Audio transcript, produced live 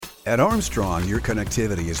At Armstrong, your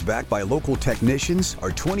connectivity is backed by local technicians,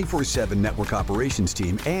 our 24/7 network operations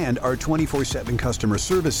team, and our 24/7 customer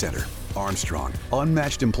service center. Armstrong,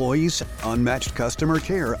 unmatched employees, unmatched customer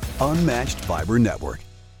care, unmatched fiber network.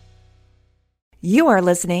 You are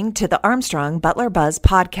listening to the Armstrong Butler Buzz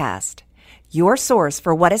podcast, your source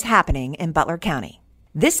for what is happening in Butler County.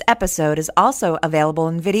 This episode is also available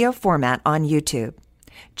in video format on YouTube.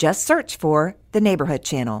 Just search for the Neighborhood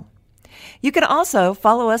Channel. You can also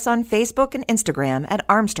follow us on Facebook and Instagram at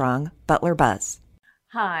Armstrong Butler Buzz.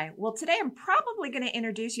 Hi. Well, today I'm probably going to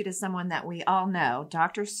introduce you to someone that we all know,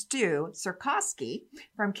 Dr. Stu Surkowski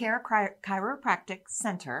from Care Chiropractic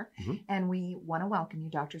Center. And we want to welcome you,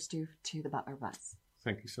 Dr. Stu, to the Butler Buzz.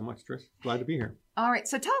 Thank you so much, Trish. Glad to be here. All right.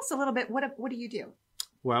 So tell us a little bit, what do you do?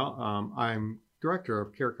 Well, I'm director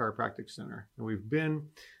of Care Chiropractic Center, and we've been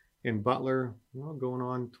in Butler, going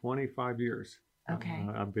on 25 years. Okay.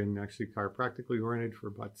 I've been actually chiropractically oriented for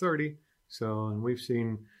about 30. And we've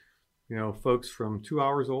seen, folks from 2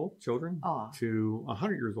 hours old, children, to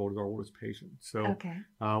 100 years old as our oldest patient. So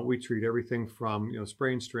we treat everything from,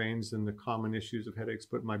 sprain strains and the common issues of headaches,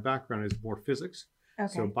 but my background is more physics.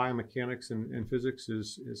 Okay. So biomechanics and physics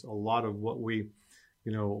is a lot of what we,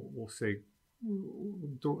 we'll say,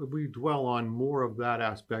 we dwell on more of that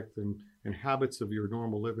aspect and habits of your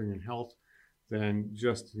normal living and health than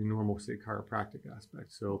just the normal, say, chiropractic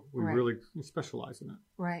aspect. So we really specialize in it.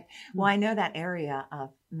 Right. Well, I know that area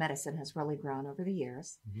of medicine has really grown over the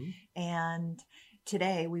years. And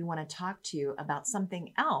today we want to talk to you about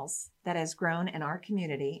something else that has grown in our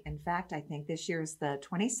community. In fact, I think this year is the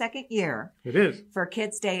 22nd year. It is. For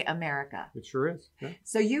Kids Day America. It sure is. Yeah.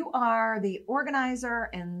 So you are the organizer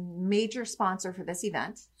and major sponsor for this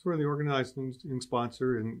event. So we're the organizing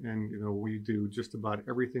sponsor, and we do just about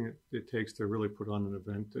everything it takes to really put on an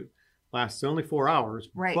event that lasts only 4 hours.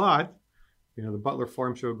 Right. But, the Butler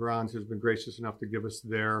Farm Show Grounds has been gracious enough to give us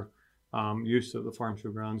their use of the Farm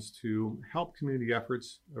Show Grounds to help community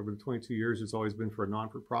efforts. Over the 22 years, it's always been for a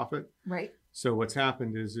non-for-profit. Right. So what's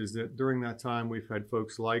happened is that during that time, we've had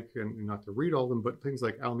folks like, and not to read all of them, but things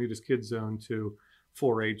like Alameda's Kids Zone to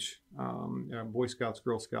 4-H, Boy Scouts,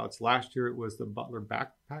 Girl Scouts. Last year, it was the Butler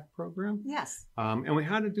Backpack Program. Yes. And we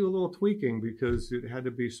had to do a little tweaking because it had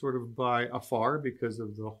to be sort of by afar because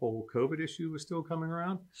of the whole COVID issue was still coming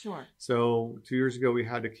around. Sure. So 2 years ago, we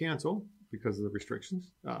had to cancel because of the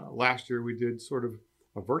restrictions. Last year, we did sort of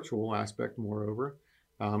a virtual aspect, moreover,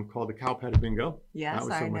 called the Cow Patty Bingo. Yes, that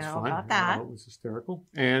was so much fun. About that. It was hysterical.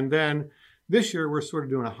 And then this year, we're sort of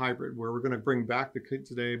doing a hybrid where we're going to bring back the Kids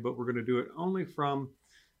Day, but we're going to do it only from,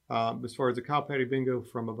 as far as the Cow Patty Bingo,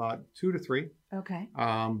 from about 2 to 3. Okay.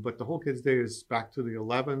 But the whole Kids Day is back to the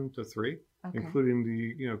 11 to 3, including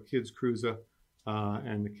the, Kids Cruiser,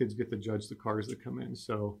 and the kids get to judge the cars that come in.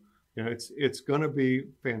 So, it's going to be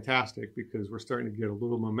fantastic because we're starting to get a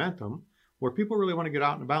little momentum where people really want to get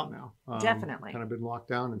out and about now. Definitely. Kind of been locked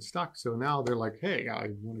down and stuck. So now they're like, hey, I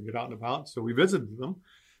want to get out and about. So we visited them,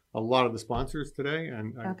 a lot of the sponsors today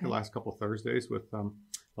and the last couple of Thursdays with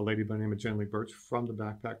a lady by the name of Jen Lee Birch from the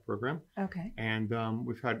Backpack Program. Okay. And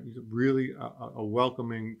we've had really a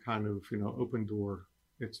welcoming kind of, open door.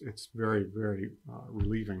 It's very, very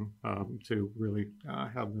relieving to really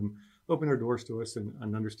have them open their doors to us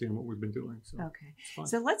and understand what we've been doing.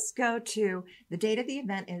 So let's go to the date of the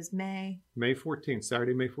event is May 14th,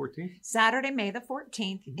 Saturday, May 14th. Saturday, May the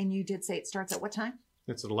 14th. And you did say it starts at what time?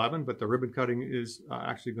 It's at 11, but the ribbon cutting is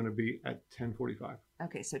actually going to be at 10:45.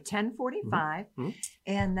 Okay, so 10:45,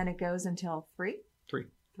 and then it goes until 3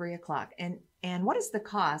 o'clock. And what is the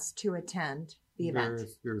cost to attend the event?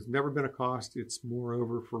 There's never been a cost. It's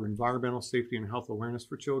moreover for environmental safety and health awareness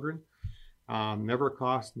for children. Never a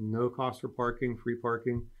cost, no cost for parking, free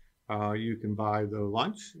parking. You can buy the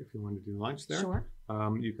lunch if you want to do lunch there. Sure.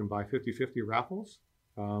 You can buy 50-50 raffles.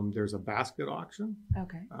 There's a basket auction.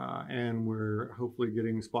 Okay. And we're hopefully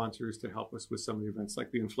getting sponsors to help us with some of the events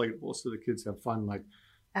like the inflatables so the kids have fun, like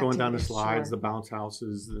going down the slides, the bounce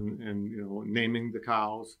houses, and naming the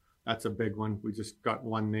cows. That's a big one. We just got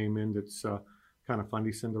one name in that's kind of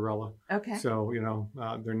funny, Cinderella. Okay. So,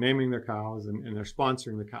 they're naming their cows and they're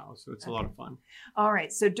sponsoring the cows. So it's a lot of fun. All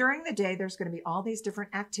right. So during the day, there's going to be all these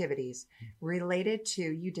different activities related to,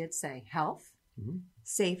 you did say, health,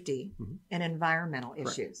 safety, and environmental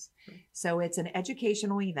issues. Right. So it's an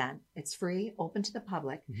educational event. It's free, open to the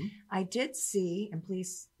public. I did see, and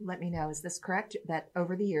please let me know, is this correct, that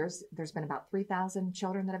over the years, there's been about 3,000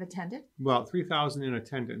 children that have attended? Well, 3,000 in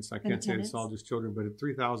attendance. I can't say it's all just children, but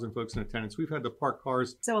 3,000 folks in attendance. We've had to park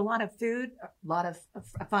cars. So a lot of food, a lot of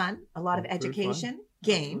fun, a lot of education,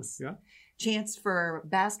 games, chance for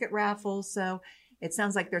basket raffles. So it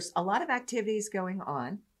sounds like there's a lot of activities going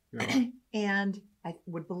on. And I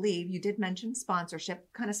would believe you did mention sponsorship.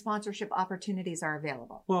 What kind of sponsorship opportunities are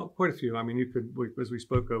available? Well, quite a few. I mean, you could, as we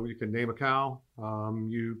spoke of, you could name a cow.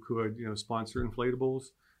 You could, sponsor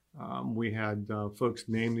inflatables. We had folks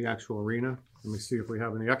name the actual arena. Let me see if we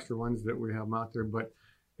have any extra ones that we have out there. But,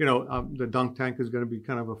 the dunk tank is going to be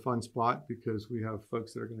kind of a fun spot because we have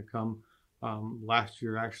folks that are going to come. Last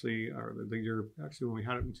year, actually, or the year, actually, when we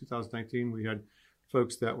had it in 2019, we had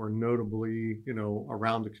folks that were notably,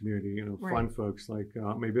 around the community, fun folks like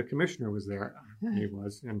maybe a commissioner was there. He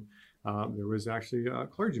was. And there was actually a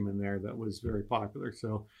clergyman there that was very popular.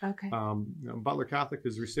 So Butler Catholic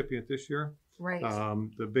is the recipient this year. Right.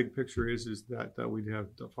 The big picture is that we'd have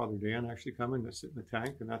Father Dan actually coming to sit in the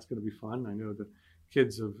tank, and that's going to be fun. I know the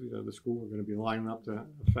kids of the school are going to be lining up to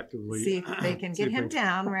effectively see if they can get him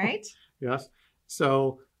down, right? Yes.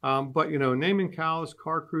 So, but naming cows,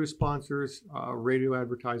 car crew sponsors, radio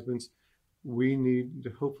advertisements, we need to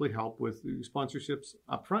hopefully help with the sponsorships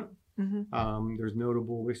up front. Mm-hmm. There's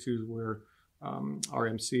notable issues where our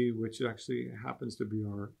MC, which actually happens to be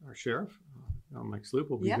our sheriff, Mike Sloop,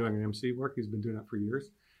 will be doing an MC work. He's been doing that for years.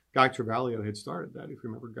 Guy Travaglio had started that, if you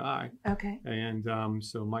remember Guy. Okay. And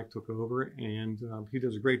so Mike took over, and he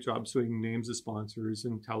does a great job. So he names the sponsors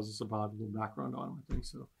and tells us about a little background on them, I think.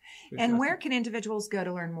 So. And where can individuals go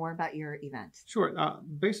to learn more about your event? Sure.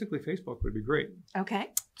 Basically, Facebook would be great. Okay.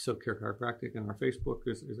 So Care Chiropractic and our Facebook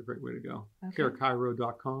is a great way to go. Okay.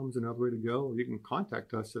 CareChiro.com is another way to go. Or you can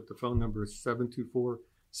contact us at the phone number is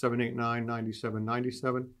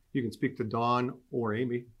 724-789-9797. You can speak to Dawn or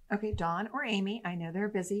Amy. Okay, Dawn or Amy. I know they're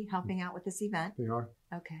busy helping out with this event. They are.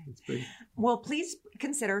 Okay. It's big. Well, please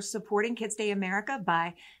consider supporting Kids Day America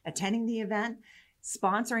by attending the event,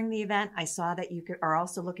 sponsoring the event. I saw that you are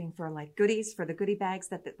also looking for goodies for the goodie bags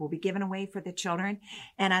that will be given away for the children.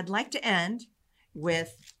 And I'd like to end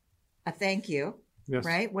with a thank you. Yes.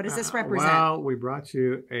 Right? What does this represent? Well, we brought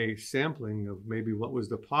you a sampling of maybe what was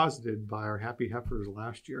deposited by our Happy Heifers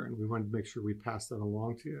last year, and we wanted to make sure we passed that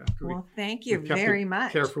along to you. Thank you very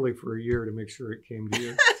much. Carefully for a year to make sure it came to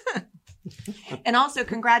you. And also,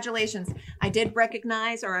 congratulations. I did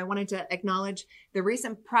recognize, or I wanted to acknowledge, the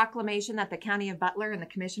recent proclamation that the County of Butler and the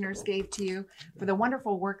commissioners gave to you for the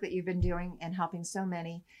wonderful work that you've been doing and helping so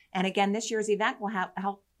many. And again, this year's event will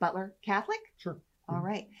help Butler Catholic. Sure. All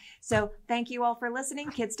right. So thank you all for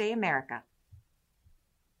listening. Kids Day America.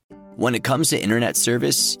 When it comes to internet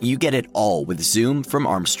service, you get it all with Zoom from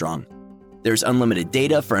Armstrong. There's unlimited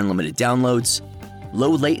data for unlimited downloads,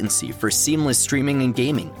 low latency for seamless streaming and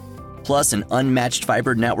gaming, plus an unmatched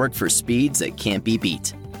fiber network for speeds that can't be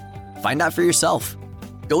beat. Find out for yourself.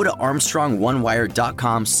 Go to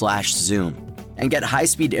armstrongonewire.com/Zoom and get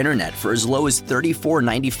high-speed internet for as low as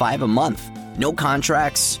 $34.95 a month. No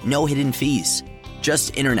contracts, no hidden fees.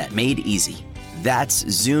 Just internet made easy. That's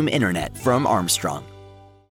Zoom Internet from Armstrong.